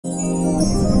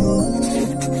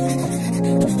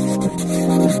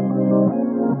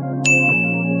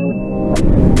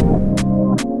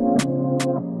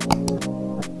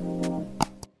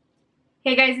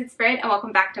Britt and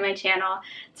welcome back to my channel.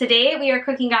 Today we are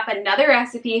cooking up another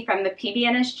recipe from the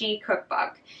PBNSG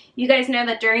cookbook. You guys know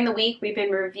that during the week we've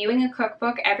been reviewing a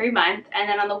cookbook every month, and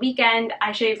then on the weekend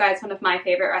I show you guys one of my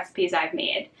favorite recipes I've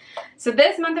made. So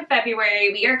this month of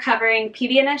February we are covering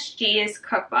PBNSG's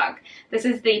cookbook. This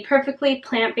is the perfectly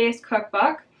plant-based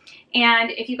cookbook, and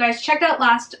if you guys checked out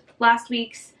last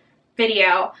week's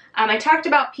video, I talked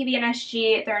about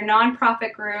PBNSG. They're a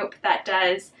nonprofit group that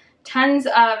does tons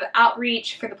of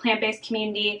outreach for the plant-based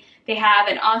community. They have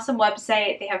an awesome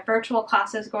website. They have virtual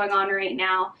classes going on right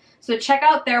now. So check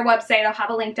out their website. I'll have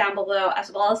a link down below,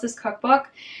 as well as this cookbook.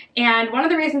 And one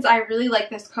of the reasons I really like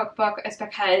this cookbook is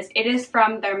because it is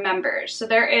from their members. So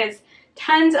there is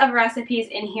tons of recipes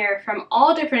in here from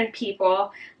all different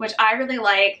people, which I really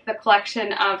like the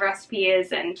collection of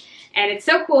recipes, and it's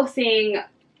so cool seeing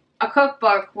a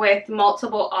cookbook with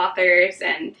multiple authors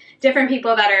and different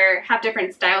people that have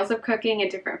different styles of cooking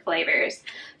and different flavors.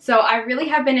 So I really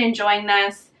have been enjoying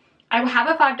this. I will have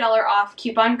a $5 off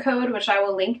coupon code, which I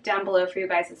will link down below for you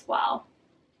guys as well.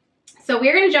 So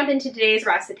we're going to jump into today's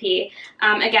recipe.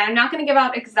 Again, I'm not going to give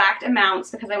out exact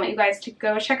amounts because I want you guys to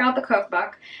go check out the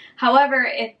cookbook. However,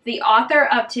 if the author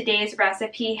of today's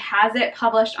recipe has it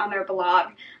published on their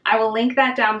blog, I will link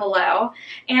that down below.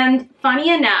 And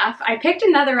funny enough, I picked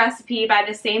another recipe by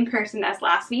the same person as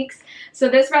last week's. So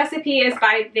this recipe is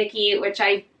by Vicki, which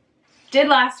I did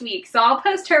last week, so I'll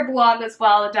post her blog as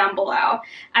well down below.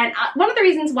 And one of the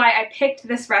reasons why I picked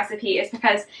this recipe is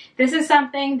because this is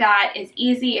something that is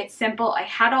easy, it's simple, I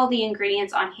had all the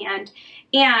ingredients on hand,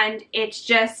 and it's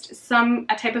just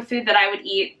a type of food that I would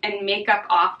eat and make up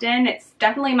often. It's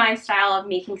definitely my style of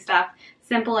making stuff,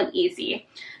 simple and easy.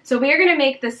 So we are going to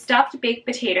make the stuffed baked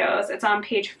potatoes. It's on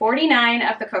page 49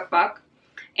 of the cookbook.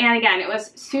 And again, it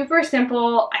was super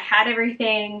simple. I had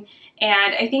everything.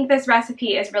 And I think this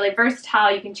recipe is really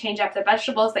versatile. You can change up the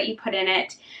vegetables that you put in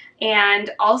it. And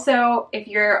also, if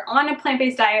you're on a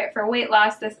plant-based diet for weight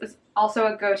loss, this is also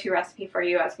a go-to recipe for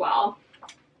you as well.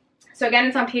 So again,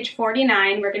 it's on page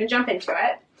 49. We're going to jump into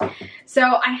it. So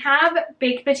I have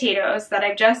baked potatoes that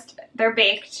they're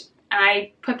baked.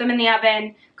 I put them in the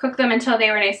oven, cooked them until they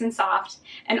were nice and soft.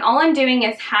 And all I'm doing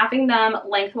is halving them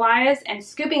lengthwise and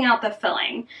scooping out the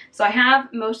filling. So I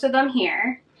have most of them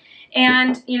here.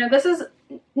 And, you know, this is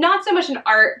not so much an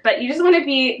art, but you just want to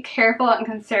be careful and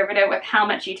conservative with how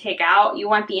much you take out. You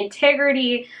want the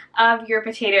integrity of your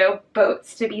potato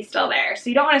boats to be still there. So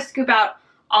you don't want to scoop out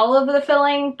all of the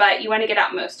filling, but you want to get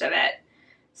out most of it.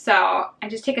 So I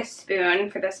just take a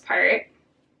spoon for this part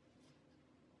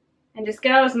and just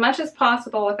get out as much as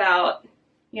possible without,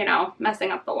 you know,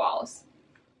 messing up the walls.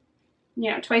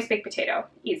 You know, twice baked potato,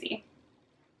 easy.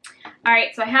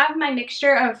 Alright, so I have my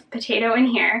mixture of potato in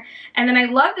here, and then I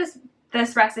love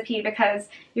this recipe because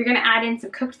you're going to add in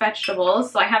some cooked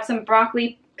vegetables. So I have some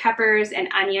broccoli, peppers, and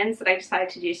onions that I decided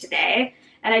to do today,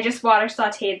 and I just water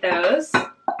sauteed those.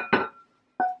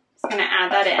 Just going to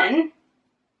add that in.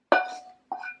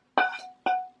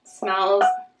 Smells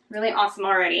really awesome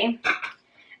already.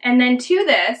 And then to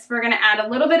this, we're going to add a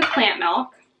little bit of plant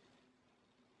milk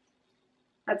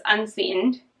that's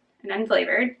unsweetened and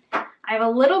unflavored. I have a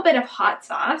little bit of hot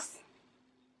sauce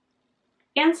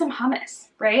and some hummus,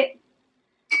 right?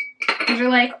 These are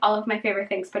like all of my favorite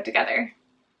things put together.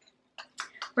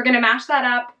 We're going to mash that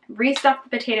up, restuff the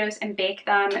potatoes, and bake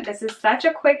them. This is such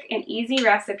a quick and easy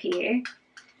recipe,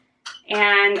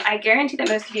 and I guarantee that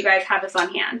most of you guys have this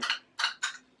on hand.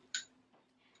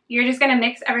 You're just going to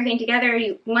mix everything together.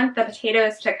 You want the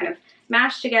potatoes to kind of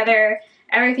mash together,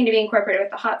 everything to be incorporated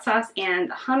with the hot sauce and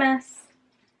the hummus.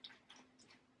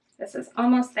 This is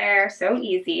almost there, so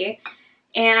easy.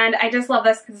 And I just love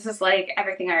this because this is like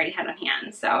everything I already had on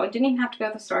hand. So I didn't even have to go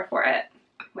to the store for it,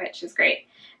 which is great.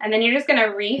 And then you're just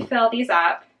gonna refill these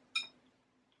up.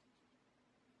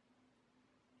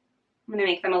 I'm gonna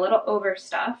make them a little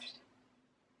overstuffed.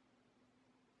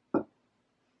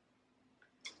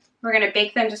 We're gonna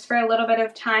bake them just for a little bit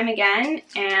of time again,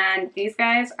 and these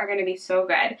guys are gonna be so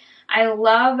good. I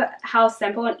love how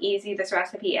simple and easy this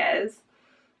recipe is.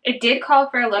 It did call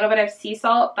for a little bit of sea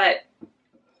salt, but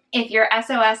if you're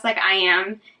SOS like I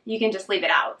am, you can just leave it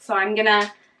out. So I'm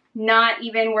gonna not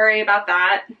even worry about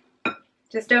that.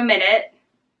 Just omit it.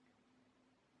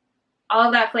 All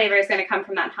of that flavor is gonna come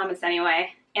from that hummus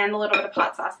anyway, and the little bit of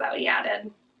hot sauce that we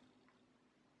added.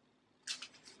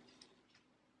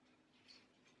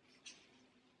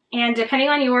 And depending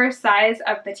on your size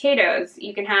of potatoes,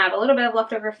 you can have a little bit of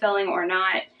leftover filling or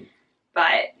not,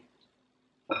 but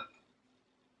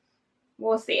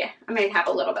we'll see. I might have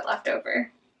a little bit left over.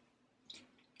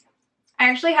 I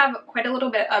actually have quite a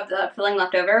little bit of the filling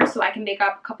left over, so I can bake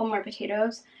up a couple more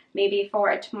potatoes maybe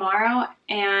for tomorrow,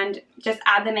 and just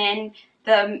add them in,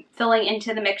 the filling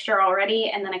into the mixture already,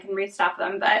 and then I can restuff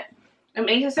them. But it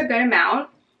makes us a good amount.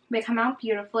 They come out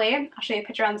beautifully. I'll show you a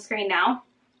picture on the screen now.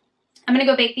 I'm going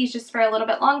to go bake these just for a little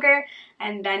bit longer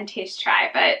and then taste try.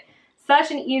 But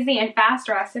such an easy and fast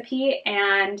recipe,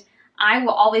 and I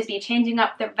will always be changing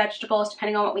up the vegetables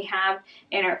depending on what we have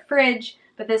in our fridge,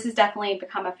 but this has definitely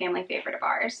become a family favorite of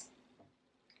ours.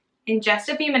 In just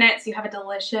a few minutes, you have a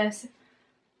delicious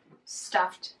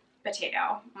stuffed potato.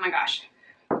 Oh my gosh.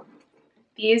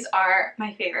 These are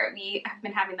my favorite. We have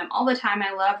been having them all the time.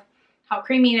 I love how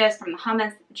creamy it is from the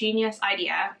hummus. Genius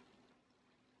idea.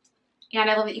 And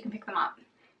I love that you can pick them up.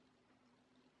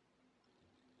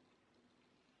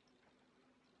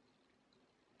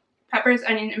 Peppers,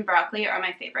 onion, and broccoli are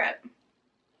my favorite.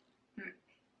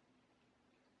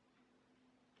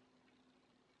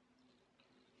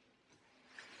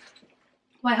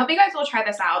 Well, I hope you guys will try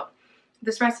this out.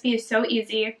 This recipe is so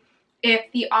easy.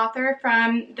 If the author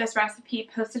from this recipe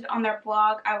posted on their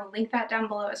blog, I will link that down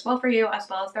below as well for you, as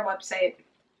well as their website.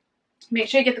 Make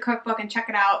sure you get the cookbook and check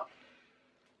it out.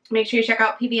 Make sure you check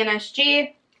out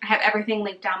PBNSG. I have everything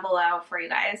linked down below for you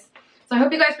guys. So I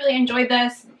hope you guys really enjoyed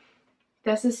this.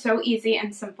 This is so easy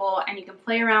and simple, and you can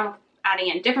play around with adding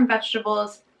in different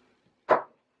vegetables.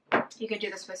 You could do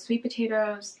this with sweet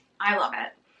potatoes. I love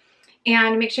it.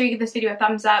 And make sure you give this video a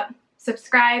thumbs up.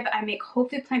 Subscribe. I make whole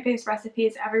food plant-based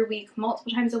recipes every week,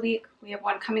 multiple times a week. We have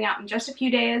one coming out in just a few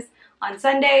days on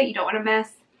Sunday. You don't want to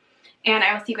miss. And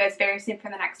I will see you guys very soon for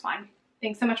the next one.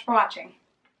 Thanks so much for watching.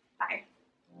 Bye.